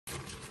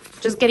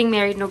Just getting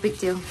married, no big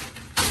deal.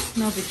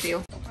 No big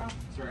deal.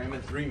 Sorry, I'm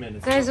at 3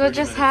 minutes. Guys, what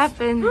just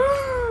happened?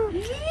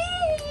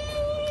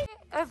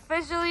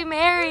 Officially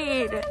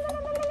married.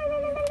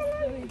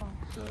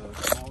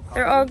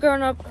 They're all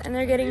grown up and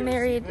they're getting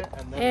married,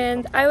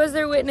 and I was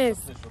their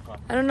witness.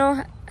 I don't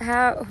know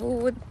who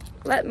would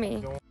let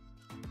me.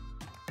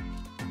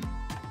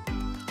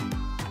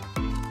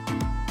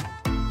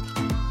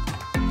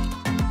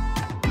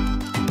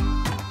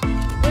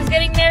 Who's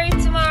getting married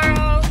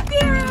tomorrow?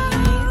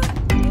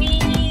 Me.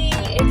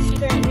 It's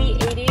currently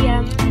 8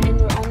 a.m. and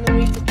we're on the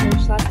way to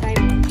church last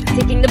time,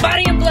 taking the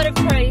body and blood of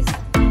Christ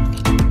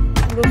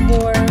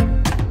before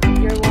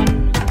your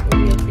one will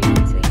be your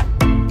fiance.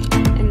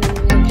 And then we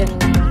have dinner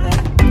with them.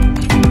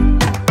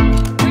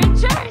 We're in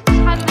church,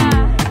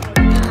 Hannah.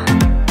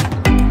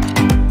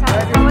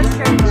 How was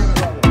church?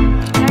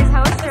 Guys,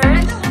 how was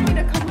church?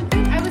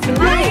 I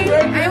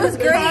was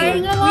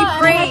great. We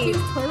prayed.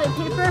 Toilet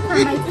paper for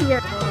my tear.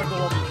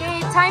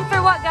 Okay, time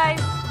for what, guys?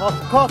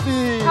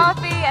 Coffee!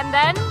 Coffee, and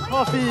then?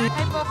 Coffee!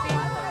 Hi, Poppy.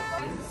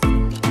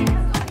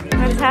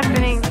 What's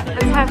happening?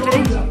 What's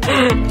happening?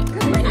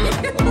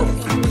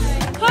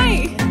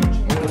 Hi!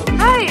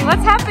 Hi,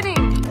 what's happening?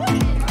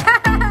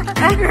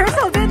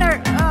 Rehearsal, dinner,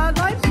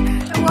 lunch,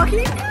 and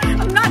walking.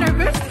 I'm not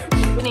nervous.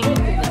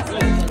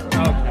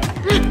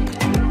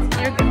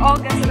 You're all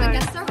guests.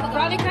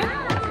 Veronica?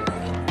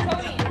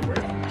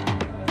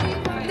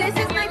 This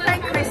is my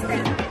friend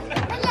Kristen.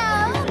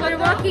 Hello. We're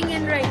walking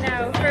in right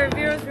now for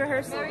Vero's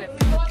rehearsal.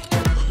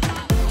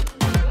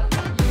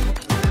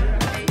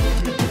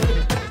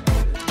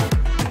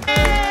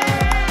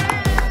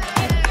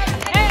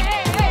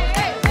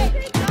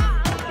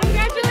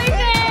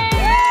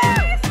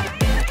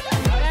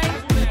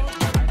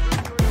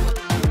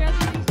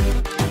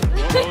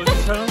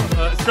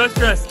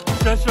 Stress.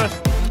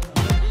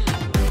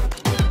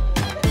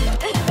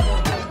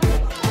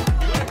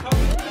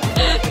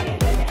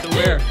 To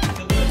where?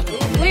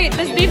 Wait,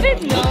 does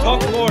David know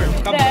Talk more.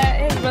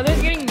 that his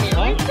brother's getting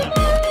married tomorrow?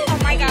 Oh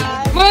my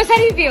god. Moose, how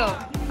do you feel?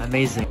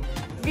 Amazing.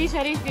 Beach,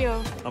 how do you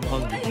feel? I'm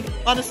hungry.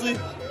 Honestly,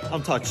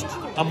 I'm touched.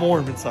 I'm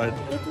warm inside.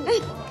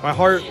 My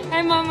heart.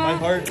 Hi, Mama.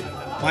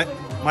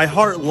 My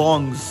heart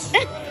longs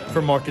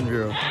for Mark and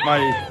Vero. I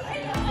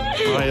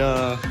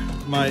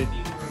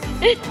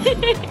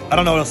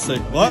don't know what else to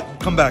say. What?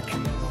 Come back.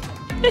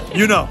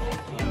 You know.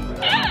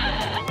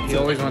 He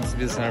always wants to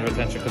be the center of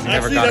attention because he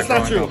never Actually, got that's it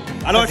not growing true.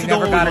 up. I don't actually He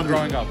never don't got it hungry.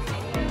 growing up.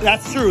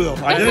 That's true though.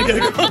 I didn't get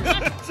it growing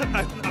up.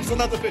 I'm still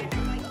not the favorite.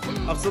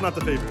 I'm still not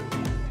the favorite.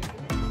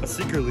 But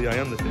secretly, I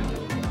am the favorite.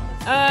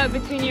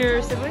 Between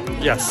your siblings?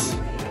 Yes.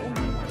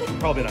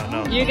 Probably not,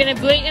 no. You're gonna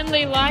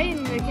blatantly lie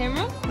in the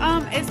camera?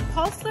 Is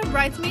Paul still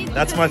bridesmaid?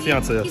 That's my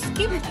fiance, yes.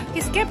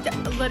 He skipped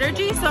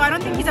liturgy, so I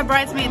don't think he's a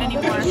bridesmaid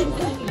anymore. Who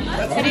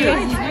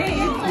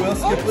else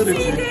skipped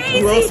liturgy?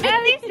 Who else?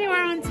 At least they were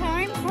on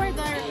time for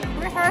the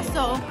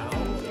rehearsal.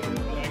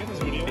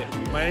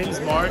 My name's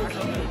Mark.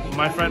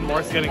 My friend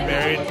Mark's getting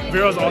married.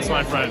 Vero's also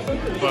my friend,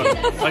 but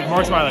like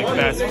Mark's my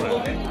best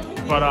friend.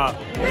 But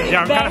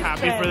yeah, I'm kind of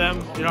happy for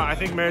them. You know, I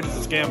think marriage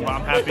is a scam, but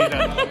I'm happy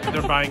that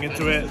they're buying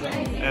into it.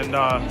 And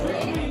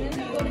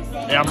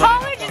yeah,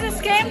 College is a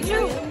scam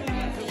too.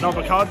 No,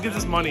 but college gives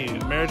us money.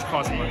 Marriage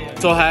costs money.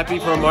 So happy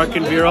for Mark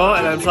and Vero,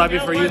 and I'm so happy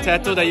for you,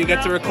 Teto, that you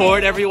get to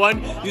record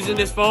everyone using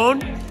this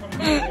phone.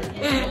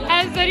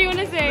 As what do you want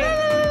to say?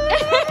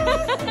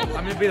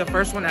 I'm gonna be the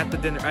first one at the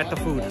dinner, at the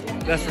food.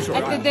 That's for sure.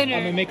 At the dinner.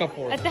 I'm gonna make up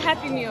for it. At the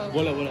Happy Meal.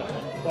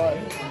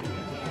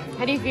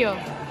 How do you feel?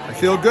 I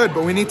feel good,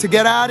 but we need to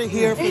get out of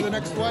here for the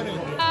next wedding.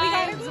 We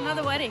got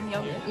another wedding,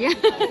 yo. Yeah.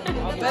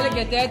 Better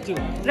get that too.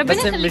 We're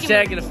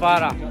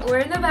We're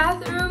in the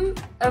bathroom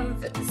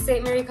of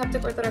St. Mary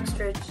Coptic Orthodox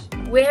Church,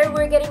 where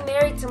we're getting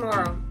married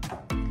tomorrow.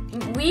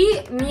 Me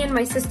and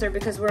my sister,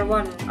 because we're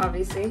one,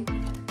 obviously.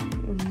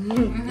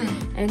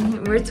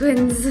 And we're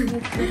twins.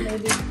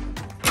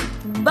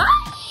 Bye!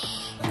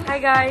 Hi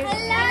guys.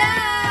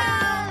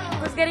 Hello!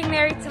 Who's getting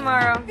married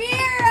tomorrow?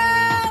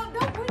 Vero!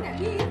 Don't point at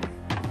me.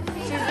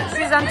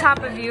 She's on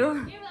top of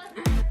you.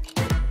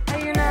 Hi,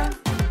 Yuna.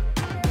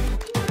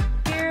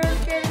 Vero's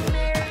getting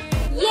married.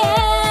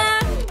 Yeah!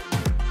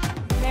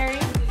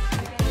 Married?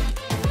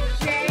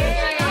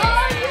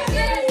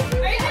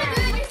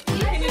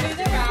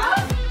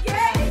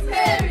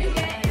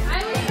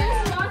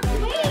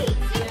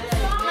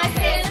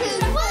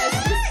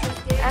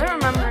 I don't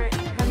remember it.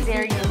 How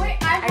dare you?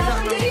 I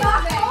don't know.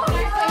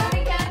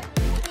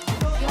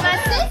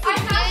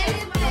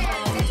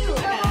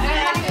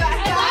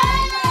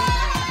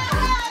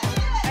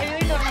 I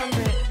really don't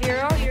remember it.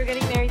 Vero, you're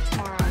getting married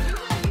tomorrow.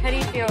 How do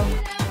you feel?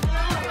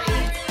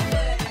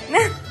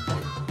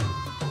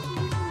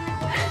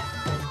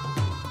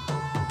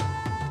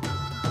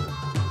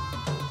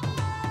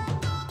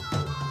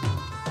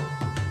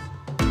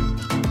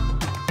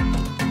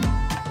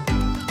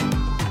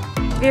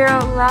 Vero,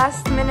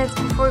 last minutes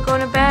before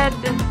going to bed.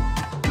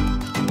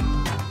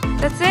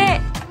 That's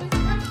it.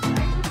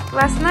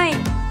 Last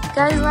night.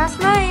 Guys, last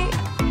night.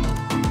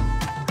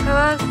 Tell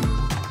us.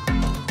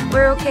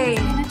 We're okay.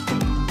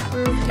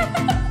 We're okay.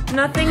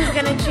 Nothing's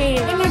gonna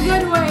change. In a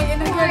good way,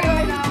 in a good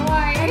way.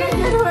 Why? In a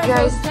good way.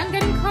 Guys, I'm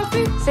getting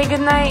coffee. say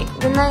good night.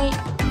 Good night.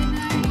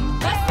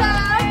 What's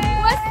up?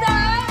 What's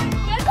up?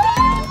 What's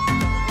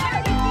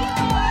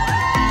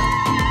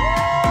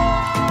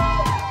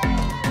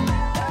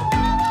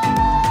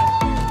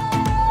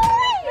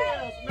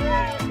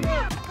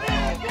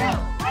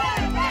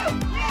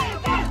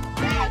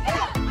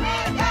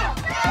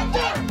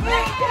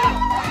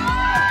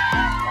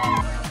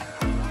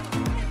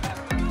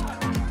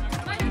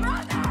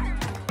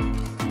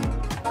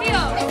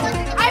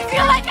I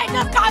feel like I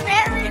just got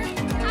married.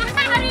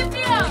 How do you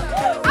feel?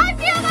 I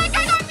feel like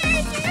I got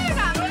married to you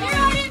now.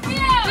 How do you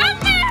feel? I'm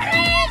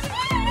married.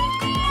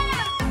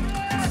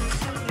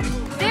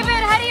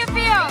 David, how do you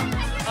feel?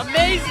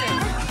 Amazing.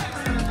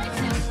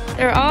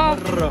 They're off.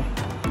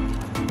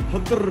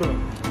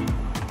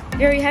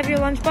 Here, you have your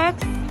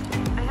lunchbox?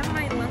 I have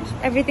my lunch.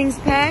 Everything's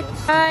packed.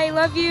 I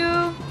love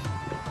you.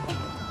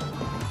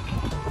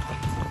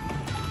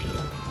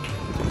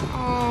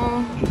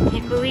 Oh,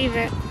 can't believe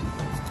it.